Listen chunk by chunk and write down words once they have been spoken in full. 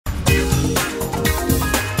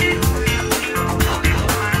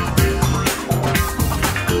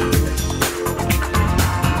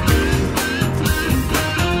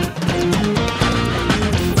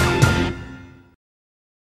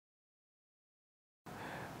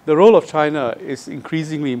The role of China is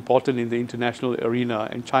increasingly important in the international arena,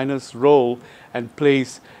 and China's role and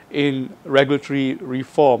place in regulatory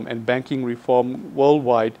reform and banking reform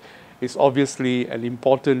worldwide is obviously an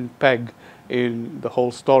important peg in the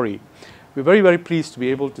whole story. We're very, very pleased to be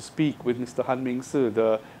able to speak with Mr. Han Mingzhi,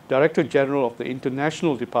 the Director General of the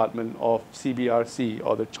International Department of CBRC,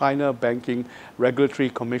 or the China Banking Regulatory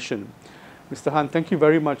Commission. Mr. Han, thank you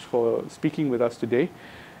very much for speaking with us today.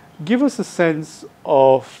 Give us a sense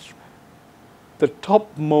of the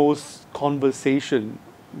topmost conversation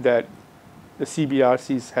that the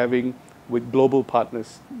CBRC is having with global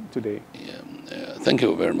partners today. Thank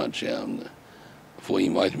you very much for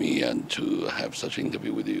inviting me to have such an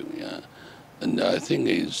interview with you. And I think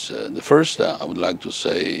is the first I would like to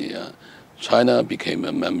say China became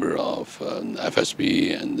a member of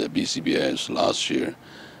FSB and the BCBS last year,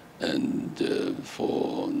 and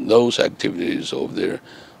for those activities over there,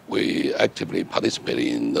 we actively participate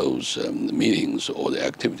in those meetings or the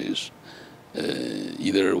activities,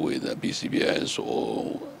 either with BCBS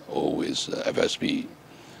or with FSB.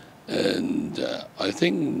 And I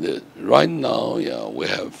think that right now, we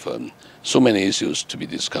have so many issues to be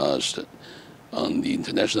discussed on the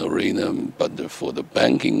international arena, but for the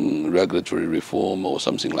banking regulatory reform or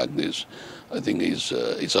something like this, I think it's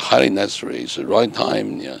a highly necessary. It's the right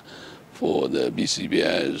time for the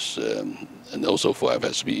BCBS and also for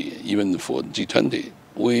FSB, even for G20.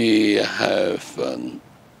 We have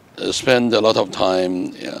spent a lot of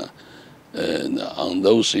time on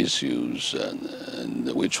those issues,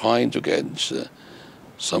 and we're trying to get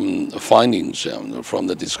some findings from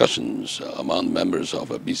the discussions among members of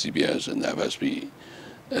BCBS and FSB.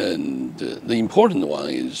 And the important one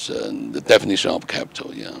is the definition of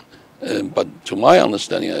capital. But to my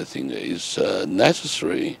understanding, I think it's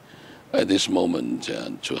necessary at this moment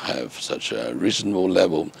to have such a reasonable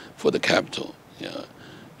level for the capital.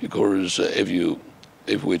 Because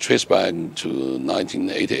if we trace back to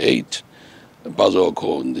 1988, Basel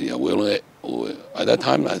Accord, at that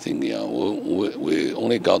time, I think we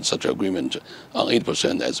only got such an agreement on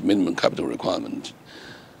 8% as minimum capital requirement.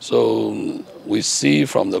 So we see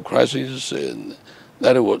from the crisis that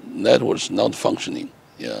that was not functioning.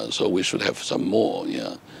 So we should have some more.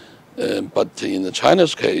 But in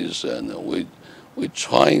China's case, we're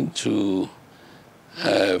trying to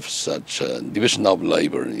have such a division of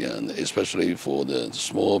labor, especially for the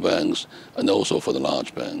small banks and also for the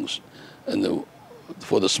large banks. And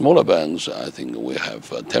for the smaller banks, I think we have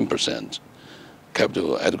 10%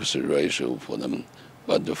 capital adequacy ratio for them,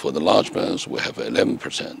 but for the large banks, we have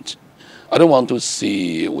 11%. I don't want to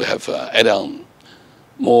see we have add on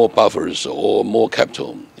more buffers or more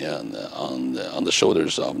capital on the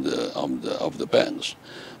shoulders of the banks,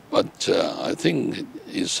 but I think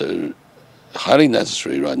it's highly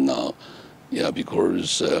necessary right now,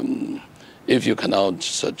 because if you cannot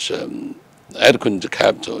such adequate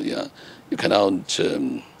capital, you cannot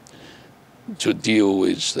to deal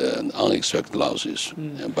with unexpected losses.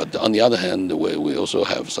 But on the other hand, we also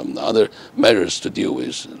have some other measures to deal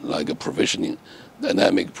with, like provisioning,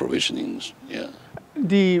 dynamic provisionings.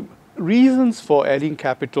 The reasons for adding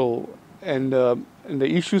capital and the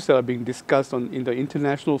issues that are being discussed in the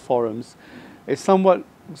international forums is somewhat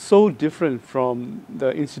so different from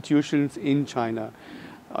the institutions in China.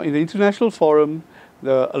 In the international forum,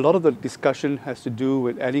 a lot of the discussion has to do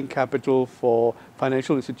with adding capital for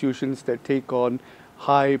financial institutions that take on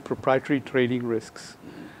high proprietary trading risks.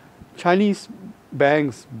 Chinese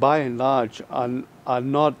banks, by and large, are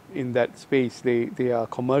not in that space. They are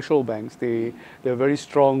commercial banks. They're very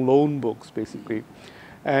strong loan books, basically.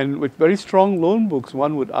 And with very strong loan books,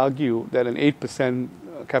 one would argue that an 8%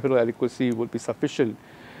 capital adequacy would be sufficient.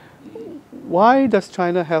 Why does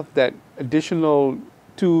China have that additional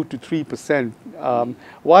 2 to 3%?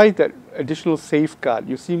 Why that additional safeguard?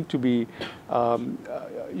 You seem to be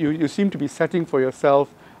you seem to be setting for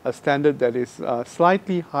yourself a standard that is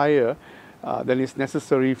slightly higher than is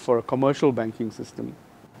necessary for a commercial banking system.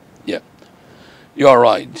 Yeah, you are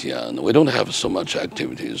right. We don't have so much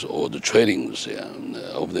activities or the tradings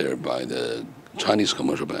over there by the Chinese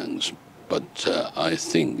commercial banks. But I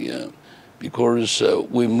think because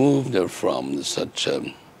we moved from such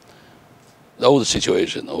the old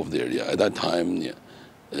situation over there. At that time,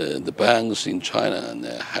 the banks in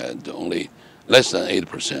China had only less than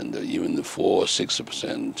 8%, even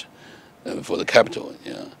 4-6% for the capital.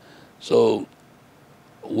 So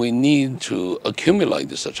we need to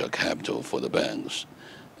accumulate such a capital for the banks,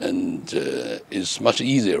 and it's much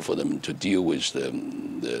easier for them to deal with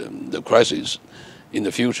the crisis in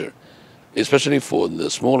the future, especially for the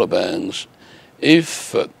smaller banks.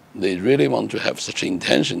 If they really want to have such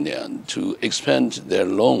intention there to expand their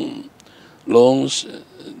loans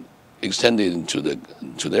extended to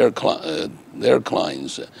their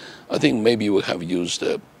clients. I think maybe we have used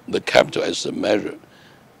the capital as a measure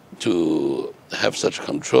to have such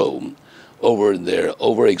control over their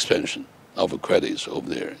overexpansion of credits over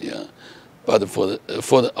there. Yeah. But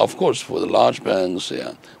of course, for the large banks,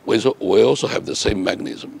 yeah, we also have the same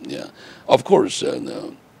mechanism. Yeah, of course,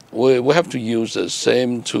 we have to use the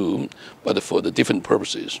same tool, but for the different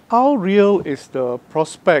purposes. How real is the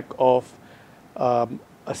prospect of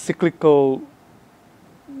a cyclical,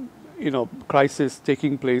 crisis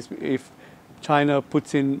taking place if China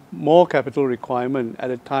puts in more capital requirement at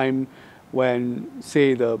a time when,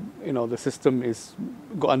 say, the system is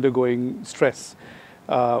undergoing stress?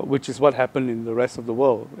 Which is what happened in the rest of the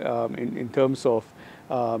world in terms of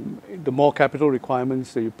the more capital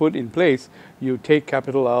requirements that you put in place, you take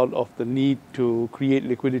capital out of the need to create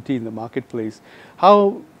liquidity in the marketplace.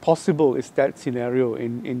 How possible is that scenario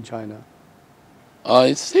in China?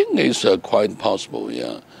 I think it's quite possible,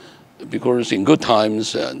 yeah, because in good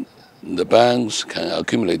times, the banks can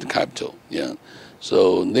accumulate capital, yeah,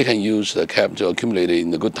 so they can use the capital accumulated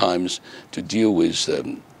in the good times to deal with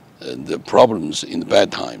the problems in the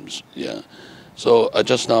bad times. Yeah, so I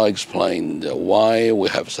just now explained why we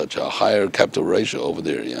have such a higher capital ratio over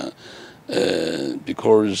there. Yeah,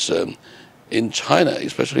 because in China,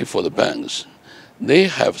 especially for the banks, they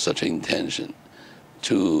have such an intention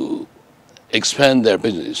to expand their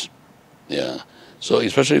business. Yeah, so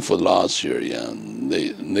especially for last year, yeah,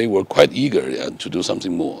 they were quite eager, yeah, to do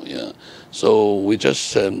something more. Yeah, so we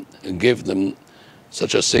just give them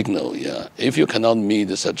such a signal, yeah. If you cannot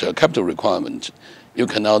meet such a capital requirement, you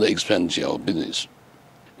cannot expand your business.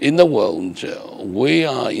 In the world, we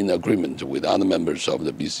are in agreement with other members of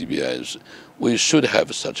the BCBS. We should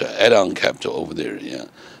have such an add-on capital over there, yeah.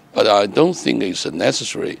 But I don't think it's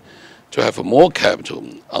necessary to have more capital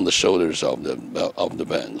on the shoulders of the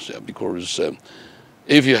banks, yeah, because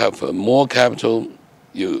if you have more capital,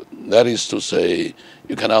 that is to say,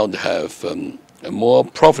 you cannot have more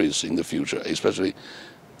profits in the future, especially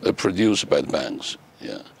produced by the banks.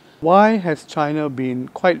 Yeah. Why has China been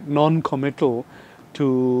quite non-committal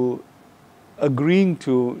to agreeing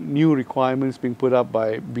to new requirements being put up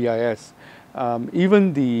by BIS?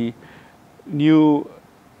 Even the new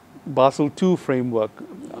Basel II framework,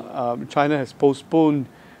 China has postponed,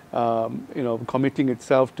 committing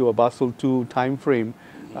itself to a Basel II time frame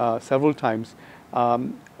several times.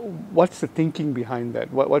 What's the thinking behind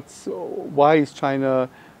that? Why is China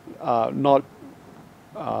not,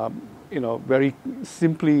 very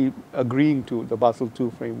simply agreeing to the Basel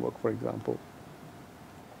II framework, for example?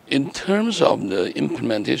 In terms of the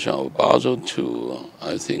implementation of Basel II,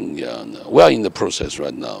 I think we are in the process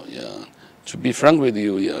right now. Yeah. To be frank with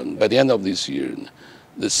you, by the end of this year,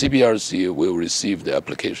 the CBRC will receive the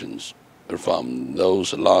applications from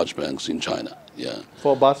those large banks in China. Yeah.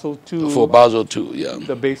 For Basel II. For Basel II, yeah.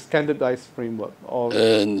 The base standardized framework, or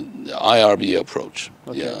and IRB approach.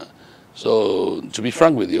 Okay. Yeah. So to be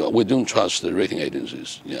frank with you, we don't trust the rating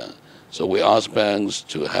agencies. Yeah. So we ask banks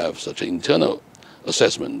to have such an internal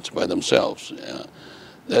assessment by themselves. Yeah.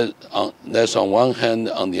 That's on one hand.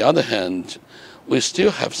 On the other hand, we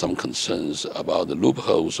still have some concerns about the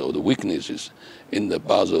loopholes or the weaknesses in the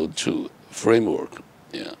Basel II framework.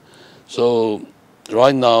 Yeah. So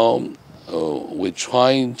right now, we're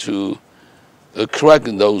trying to correct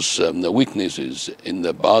those weaknesses in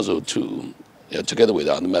the Basel II, together with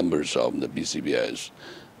other members of the BCBS,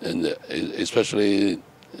 and especially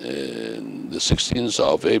the 16th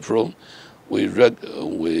of April,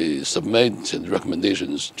 we submitted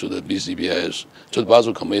recommendations to the BCBS, to the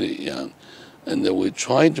Basel Committee, yeah, and we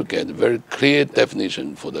try to get a very clear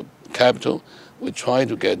definition for the capital. We try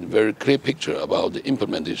to get a very clear picture about the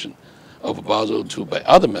implementation of Basel II by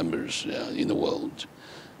other members in the world.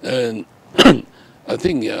 And I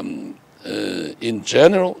think in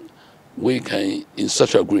general, we can, in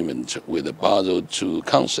such agreement with the Basel II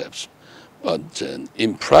concepts, but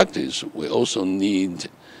in practice, we also need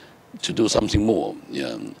to do something more,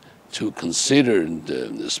 yeah, to consider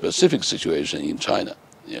the specific situation in China.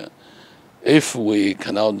 Yeah. If we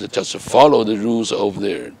cannot just follow the rules over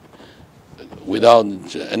there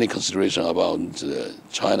without any consideration about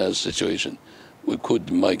China's situation, we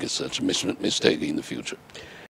could make such a mistake in the future.